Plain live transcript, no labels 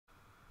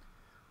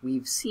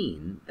We've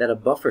seen that a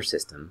buffer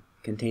system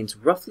contains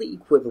roughly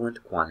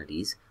equivalent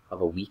quantities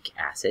of a weak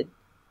acid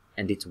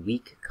and its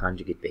weak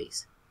conjugate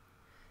base,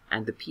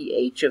 and the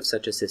pH of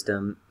such a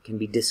system can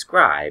be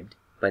described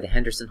by the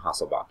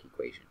Henderson-Hasselbalch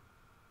equation.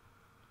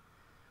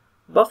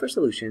 Buffer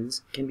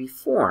solutions can be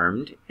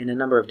formed in a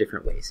number of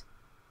different ways.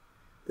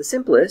 The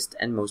simplest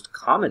and most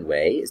common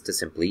way is to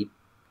simply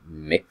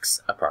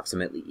mix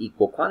approximately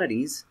equal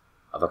quantities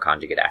of a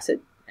conjugate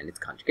acid and its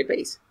conjugate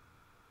base.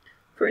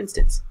 For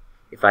instance,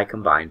 if I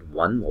combined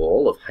 1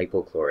 mole of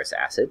hypochlorous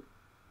acid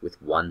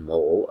with 1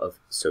 mole of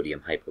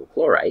sodium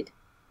hypochlorite,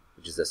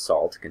 which is a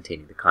salt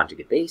containing the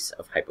conjugate base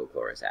of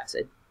hypochlorous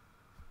acid,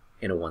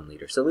 in a 1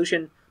 liter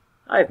solution,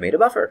 I've made a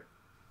buffer.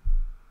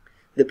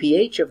 The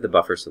pH of the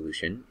buffer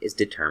solution is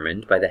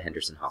determined by the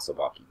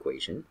Henderson-Hasselbalch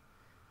equation.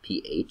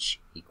 pH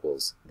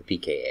equals the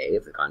pKa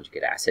of the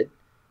conjugate acid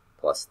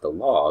plus the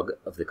log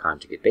of the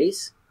conjugate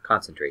base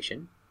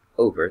concentration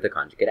over the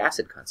conjugate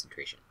acid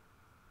concentration.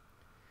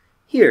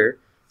 Here,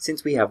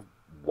 since we have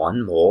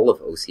 1 mole of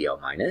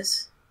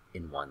OCl-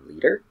 in 1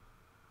 liter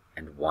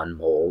and 1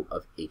 mole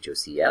of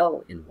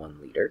HOCl in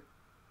 1 liter,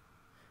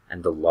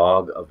 and the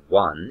log of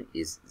 1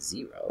 is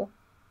 0,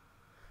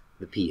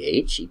 the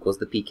pH equals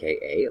the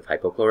pKa of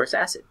hypochlorous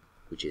acid,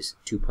 which is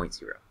 2.0.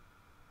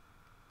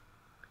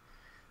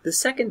 The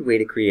second way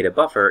to create a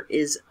buffer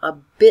is a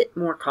bit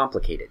more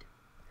complicated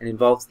and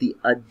involves the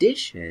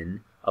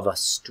addition of a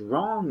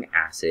strong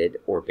acid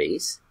or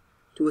base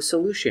to a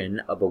solution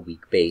of a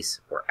weak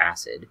base or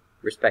acid,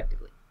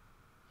 respectively.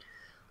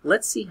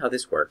 Let's see how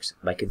this works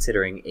by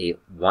considering a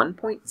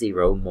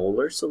 1.0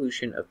 molar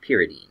solution of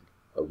pyridine,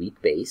 a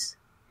weak base,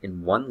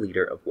 in 1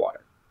 liter of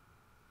water.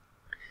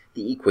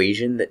 The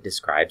equation that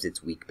describes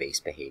its weak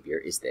base behavior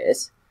is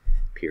this.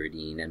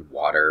 Pyridine and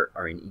water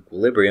are in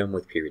equilibrium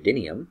with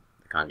pyridinium,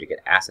 the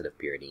conjugate acid of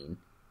pyridine,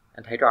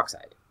 and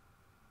hydroxide.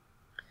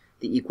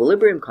 The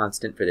equilibrium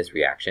constant for this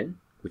reaction,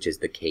 which is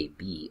the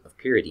Kb of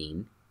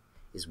pyridine,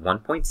 is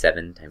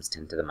 1.7 times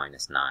 10 to the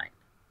minus 9.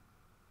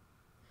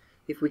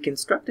 If we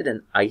constructed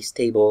an ice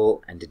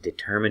table and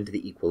determined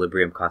the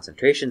equilibrium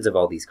concentrations of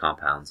all these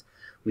compounds,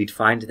 we'd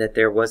find that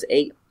there was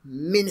a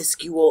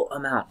minuscule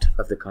amount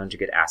of the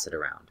conjugate acid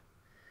around,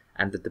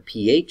 and that the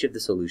pH of the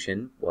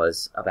solution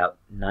was about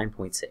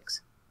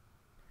 9.6.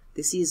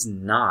 This is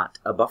not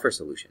a buffer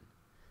solution,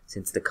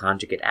 since the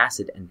conjugate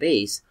acid and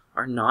base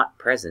are not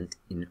present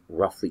in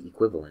roughly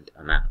equivalent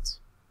amounts.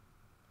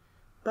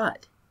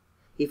 But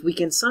if we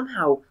can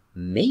somehow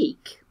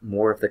make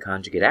more of the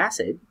conjugate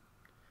acid,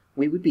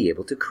 we would be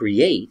able to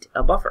create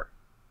a buffer.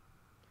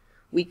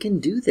 We can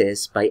do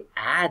this by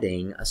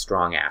adding a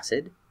strong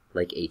acid,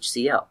 like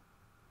HCl.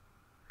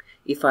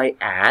 If I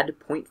add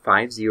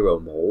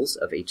 0.50 moles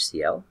of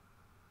HCl,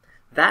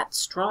 that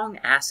strong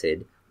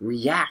acid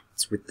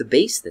reacts with the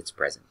base that's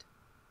present.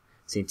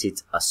 Since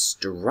it's a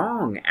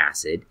strong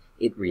acid,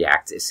 it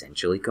reacts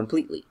essentially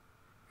completely,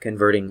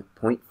 converting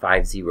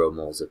 0.50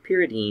 moles of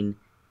pyridine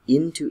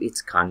into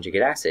its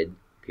conjugate acid,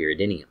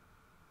 pyridinium.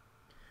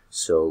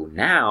 So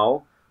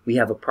now we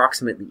have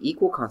approximately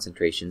equal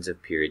concentrations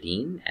of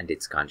pyridine and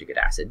its conjugate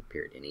acid,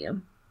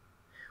 pyridinium.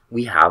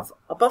 We have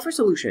a buffer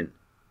solution.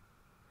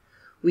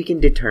 We can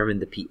determine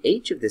the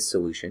pH of this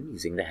solution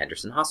using the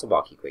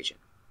Henderson-Hasselbalch equation,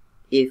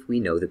 if we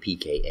know the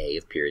pKa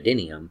of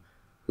pyridinium,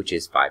 which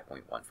is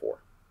 5.14.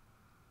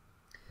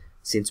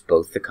 Since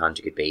both the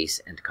conjugate base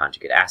and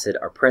conjugate acid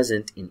are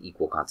present in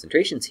equal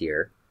concentrations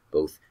here,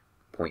 both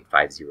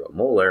 0.50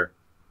 molar,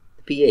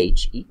 the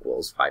pH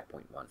equals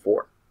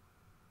 5.14.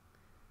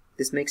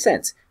 This makes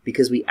sense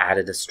because we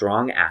added a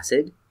strong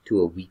acid to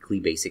a weakly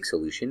basic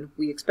solution.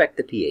 We expect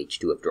the pH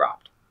to have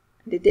dropped,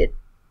 and it did.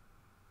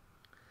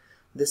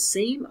 The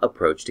same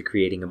approach to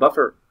creating a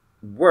buffer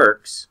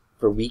works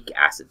for weak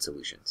acid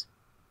solutions.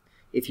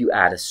 If you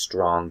add a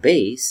strong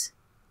base,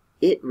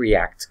 it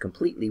reacts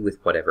completely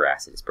with whatever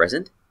acid is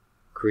present,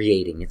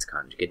 creating its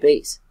conjugate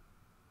base.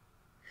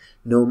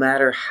 No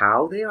matter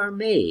how they are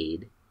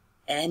made,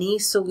 any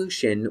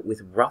solution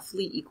with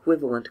roughly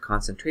equivalent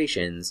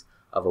concentrations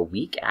of a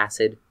weak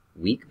acid,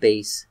 weak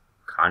base,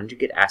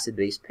 conjugate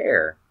acid-base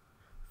pair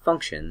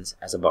functions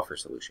as a buffer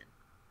solution.